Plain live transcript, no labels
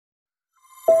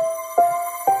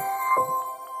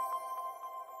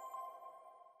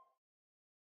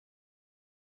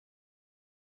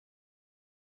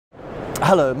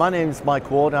Hello, my name is Mike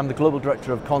Ward. I'm the Global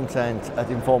Director of Content at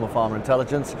Informa Pharma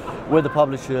Intelligence. We're the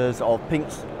publishers of Pink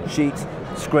Sheet,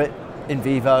 Scrip, In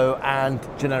Vivo and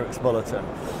Generics Bulletin.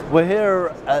 We're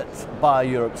here at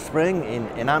BioEurope Spring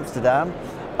in Amsterdam,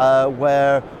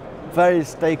 where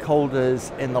various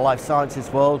stakeholders in the life sciences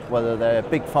world, whether they're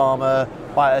big pharma,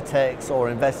 biotechs or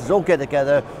investors, all get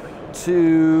together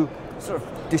to sort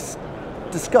of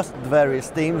discuss the various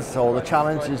themes or the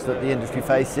challenges that the industry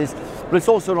faces, but it's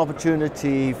also an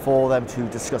opportunity for them to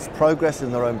discuss progress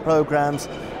in their own programs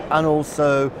and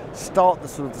also start the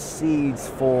sort of the seeds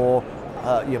for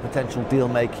potential deal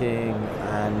making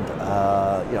and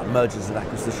mergers and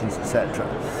acquisitions, etc.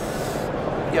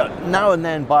 Now and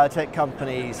then biotech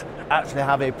companies actually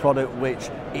have a product which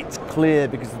it's clear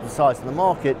because of the size of the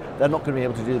market they're not going to be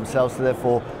able to do themselves, so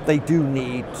therefore they do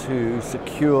need to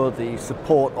secure the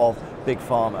support of big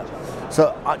pharma.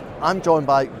 So I'm joined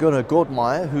by Gunnar,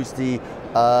 who's the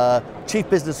Chief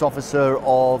Business Officer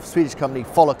of Swedish company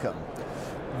Follicum.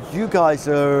 You guys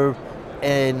are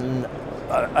in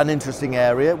an interesting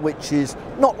area which is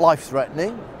not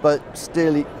life-threatening but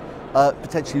still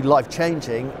potentially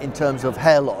life-changing in terms of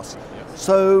hair loss.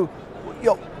 So,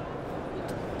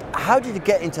 how did you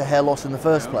get into hair loss in the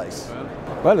first place?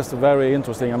 Well, it's very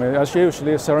interesting. I mean, as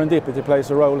usually, serendipity plays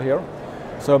a role here.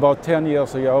 So about 10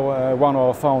 years ago, one of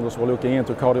our founders were looking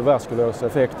into cardiovascular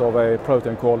effect of a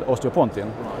protein called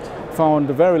osteopontin. Found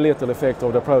very little effect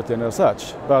of the protein as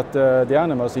such, but the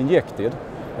animals injected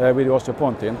with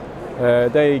osteopontin,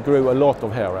 they grew a lot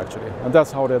of hair actually, and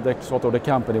that's how the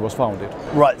company was founded.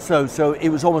 Right. So it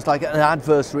was almost like an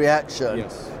adverse reaction.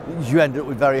 Yes. You ended up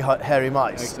with very hairy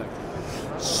mice. Exactly.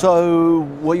 So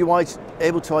were you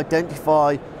able to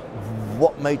identify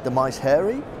what made the mice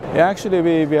hairy? Yeah, actually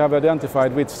we have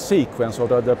identified which sequence of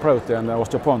the protein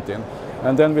osteopontin,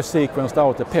 and then we sequenced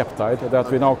out the peptide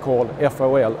that we now call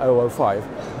FOL005,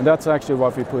 and that's actually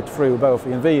what we put through both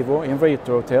in vivo, in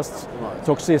vitro tests,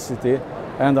 toxicity,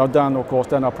 and have done, of course,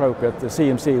 then appropriate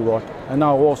CMC work, and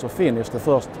now also finished the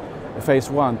first phase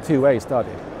 1/2A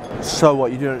study. So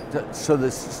what you're doing? So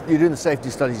you're doing the safety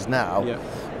studies now. Yeah.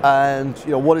 And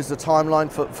what is the timeline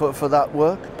for that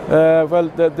work? Well,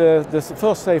 the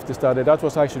first safety study that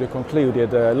was actually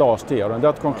concluded last year, and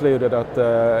that concluded that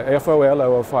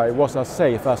FOL005 was as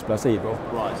safe as placebo.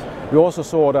 Right. We also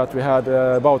saw that we had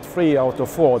about 3 out of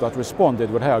 4 that responded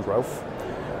with hair growth.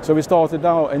 So we started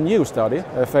now a new study,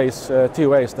 a phase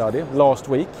 2A study, last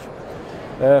week.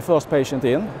 First patient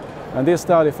in, and this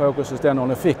study focuses then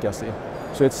on efficacy.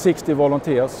 So it's 60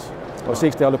 volunteers or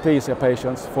 60 alopecia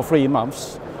patients for 3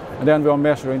 months. And then we are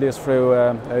measuring this through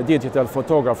digital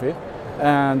photography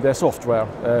and a software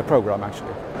program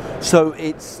actually. So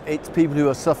it's people who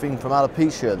are suffering from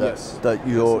alopecia that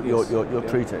you're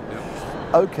treating.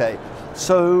 Yeah. Okay.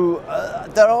 So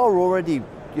there are already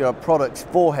products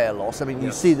for hair loss. I mean,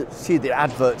 you see the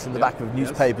adverts in the back of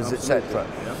newspapers, etc.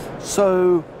 Yeah.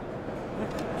 So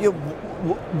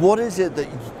what is it that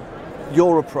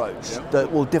your approach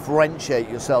that will differentiate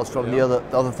yourselves from the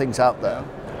other things out there?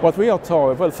 What we are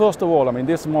targeting, well, first of all, I mean,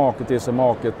 this market is a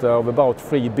market of about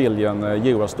 $3 billion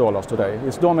US today.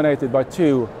 It's dominated by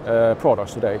 2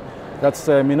 products today. That's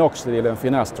minoxidil and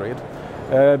finasteride.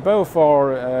 Both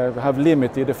have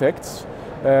limited effects.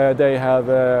 They have,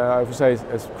 I would say,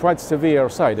 quite severe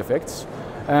side effects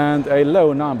and a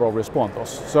low number of responders.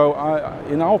 So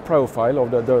in our profile of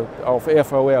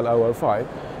FOL005,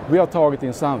 we are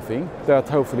targeting something that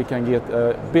hopefully can get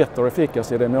better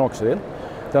efficacy than minoxidil,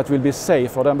 that will be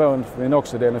safer than both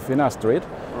minoxidil and finasteride,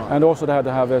 and also that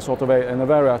have a sort of a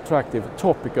very attractive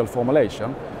topical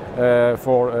formulation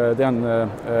for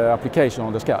application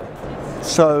on the scalp.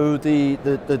 So the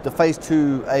phase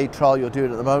 2A trial you're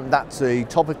doing at the moment, that's a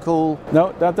topical?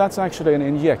 No, that's actually an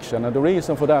injection, and the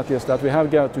reason for that is that we have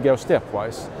to go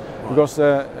stepwise, because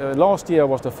last year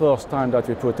was the first time that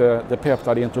we put the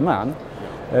peptide into man.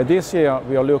 This year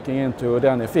we are looking into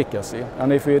then efficacy,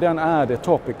 and if we then add a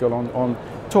topical on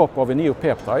top of a new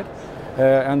peptide,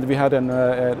 and we had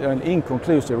an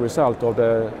inconclusive result of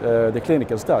the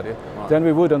clinical study, then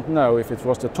we wouldn't know if it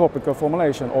was the topical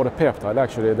formulation or the peptide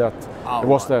actually that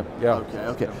was the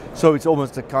Okay. So it's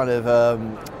almost a kind of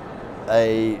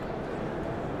a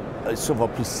sort of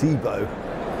a placebo.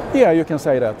 Yeah, you can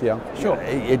say that. Yeah, sure.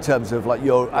 In terms of like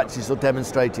you're actually sort of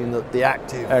demonstrating that the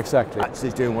active actually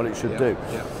is doing what it should do.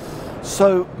 Yeah.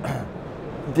 So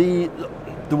the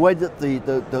way that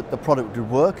the product would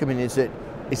work, I mean, is it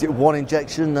one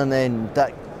injection and then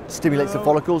that stimulates the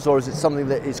follicles, or is it something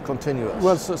that is continuous?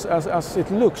 Well, as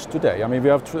it looks today, I mean, we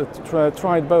have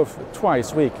tried both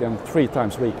twice weekly and 3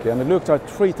 times weekly, and it looks like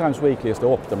 3 times weekly is the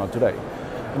optimal today.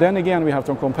 Then again, we have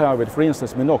to compare with, for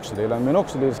instance, minoxidil, and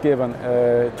minoxidil is given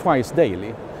twice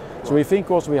daily. So we think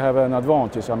also we have an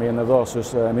advantage, I mean,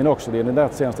 versus minoxidil in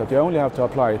that sense that you only have to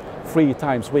apply it 3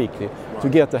 times weekly to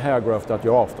get the hair growth that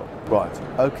you're after. Right.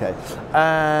 Okay.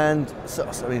 And so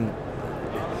I mean,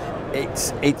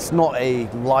 it's not a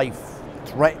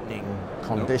life-threatening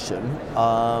condition.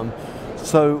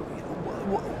 So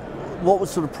what would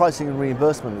sort of pricing and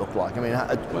reimbursement look like? I mean,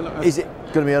 is it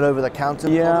going to be an over-the-counter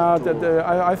product?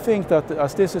 I think that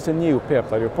as this is a new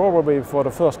peptide, probably for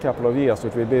the first couple of years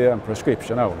it will be a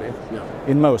prescription only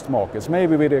in most markets.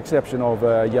 Maybe with the exception of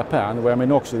Japan, where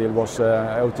minoxidil was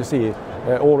OTC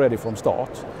already from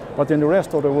start. But in the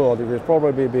rest of the world it will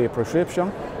probably be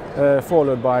prescription,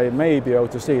 followed by maybe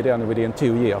OTC then within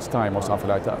 2 years' time or something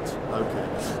like that. Okay.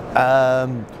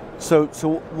 So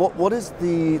what is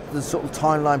the sort of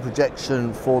timeline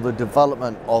projection for the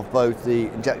development of both the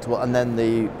injectable and then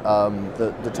the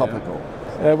topical?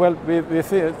 Well,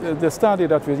 the study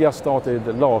that we just started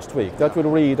last week, that will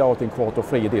read out in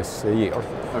Q3 this year.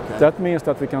 Okay. That means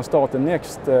that we can start the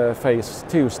next phase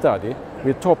 2 study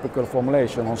with topical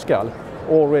formulation on scalp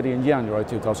already in January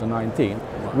 2019,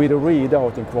 with a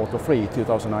readout in Q3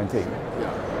 2019.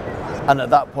 And at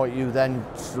that point you then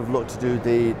sort of look to do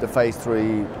the phase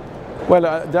 3? Well,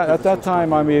 at that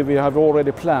time, I mean, we have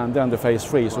already planned then the phase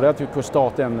 3, so that we could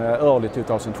start then early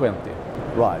 2020.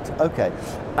 Right, okay.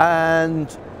 And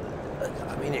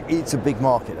I mean, it's a big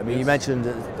market. I mean, you mentioned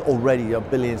already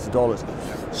billions of dollars.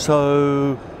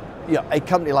 So, yeah, a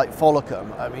company like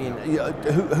Follicum, I mean,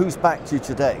 who's backed you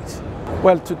to date?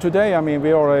 Well, today, I mean,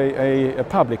 we are a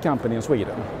public company in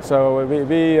Sweden. So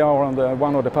we are on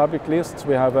one of the public lists.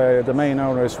 We have the main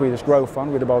owner is Swedish Growth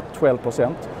Fund with about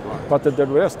 12%. But the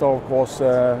rest, of course,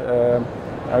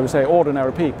 I would say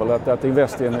ordinary people that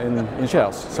invest in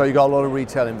shares. So you got a lot of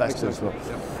retail investors.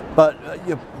 Exactly. But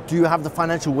do you have the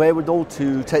financial wherewithal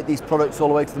to take these products all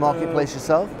the way to the marketplace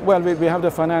yourself? Well, we have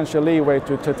the financial leeway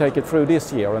to take it through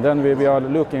this year, and then we are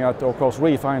looking at, of course,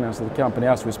 refinancing the company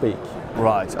as we speak.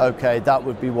 Right, okay. That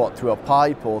would be what, through a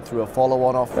pipe or through a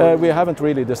follow-on offer? We haven't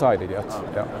really decided yet.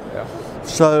 Oh. Yeah.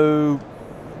 So,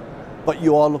 but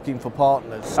you are looking for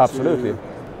partners? Absolutely.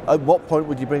 At what point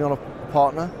would you bring on a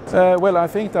partner? Well, I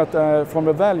think that from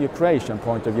a value creation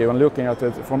point of view and looking at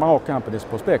it from our company's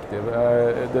perspective,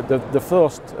 the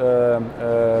first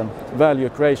value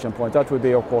creation point, that would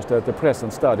be, of course, the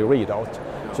present study readout.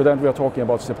 So then we are talking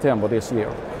about September this year.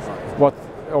 What,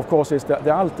 of course, is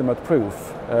the ultimate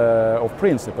proof of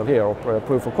principle here, or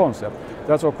proof of concept.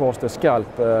 That's, of course, the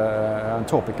scalp and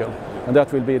topical, and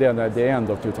that will be then at the end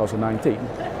of 2019.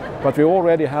 But we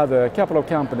already have a couple of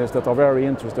companies that are very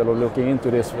interested in looking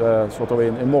into this sort of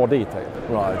in more detail.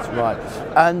 Right.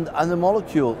 And the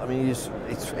molecule, I mean,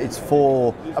 it's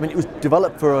for, I mean, it was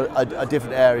developed for a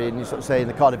different area, and you sort of say in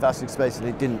the cardiovascular space, and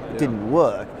it didn't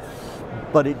work.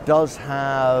 But it does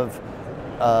have,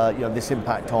 this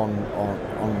impact on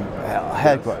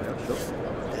hair growth.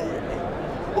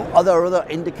 Are there other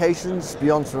indications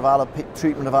beyond sort of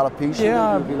treatment of alopecia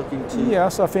that you'll be looking to?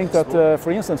 Yes, I think that,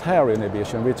 for instance, hair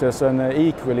inhibition, which is an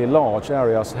equally large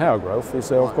area as hair growth,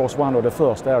 is of course one of the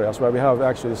first areas where we have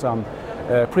actually some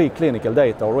preclinical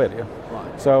data already.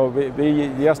 Right. So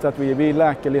we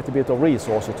lack a little bit of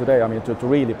resources today, I mean, to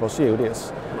really pursue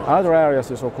this. Other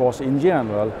areas is, of course, in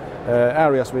general,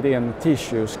 areas within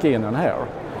tissue, skin and hair.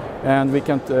 And we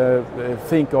can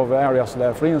think of areas,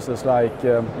 for instance, like,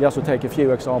 just to take a few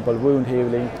examples, wound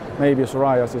healing, maybe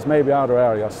psoriasis, maybe other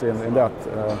areas in that.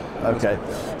 Okay.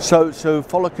 So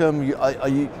Follicum,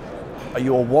 are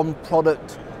you a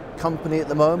one-product company at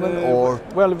the moment, or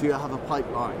do you have a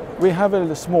pipeline? We have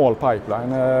a small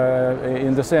pipeline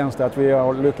in the sense that we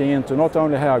are looking into not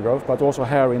only hair growth, but also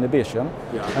hair inhibition.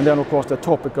 Yeah. And then, of course, the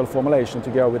topical formulation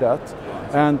to go with that.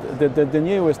 And the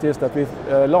newest is that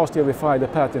last year we filed a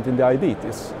patent in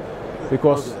diabetes,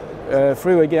 because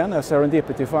through, again, a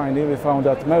serendipity finding, we found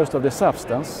that most of the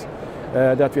substance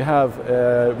that we have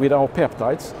with our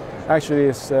peptides actually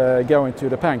is going to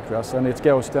the pancreas, and it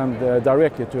goes then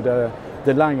directly to the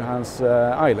Langerhans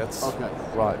islets. Okay,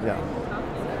 right, yeah.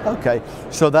 Okay,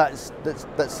 so that's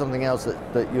something else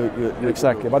that you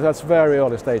exactly, but that's very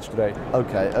early stage today.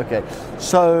 Okay.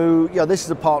 So this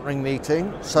is a partnering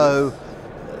meeting. So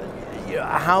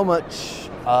how much,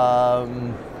 how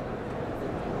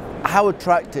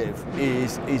attractive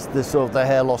is the sort of the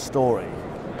hair loss story?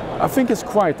 I think it's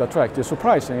quite attractive,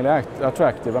 surprisingly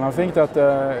attractive, and I think that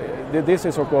this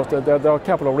is, of course, there are a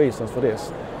couple of reasons for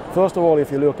this. First of all,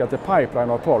 if you look at the pipeline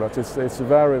of products, it's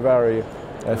very, very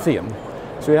thin.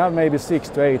 So you have maybe 6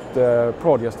 to 8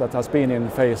 projects that has been in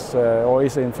phase or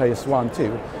is in phase 1,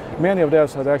 2. Many of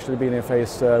those have actually been in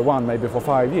phase 1 maybe for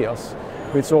 5 years,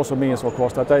 which also means, of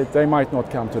course, that they might not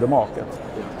come to the market.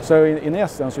 So in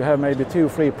essence, you have maybe 2 or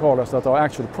 3 products that are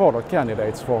actual product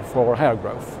candidates for hair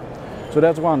growth. So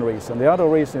that's one reason. The other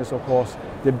reason is, of course,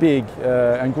 the big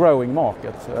and growing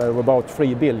market, about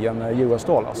 $3 billion US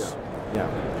dollars. Yeah.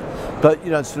 But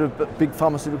you know, sort of big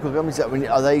pharmaceutical companies. I mean,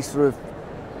 are they sort of?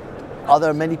 Are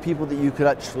there many people that you could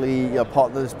actually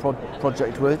partner this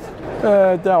project with?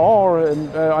 There are.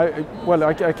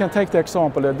 I can take the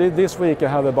example. This week I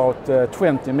have about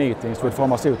 20 meetings with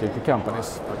pharmaceutical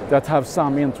companies that have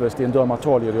some interest in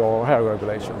dermatology or hair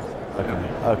regulation.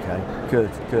 Okay.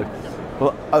 Good.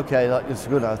 Well, okay, that's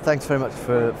good. Thanks very much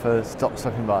for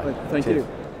stopping by. Thank you.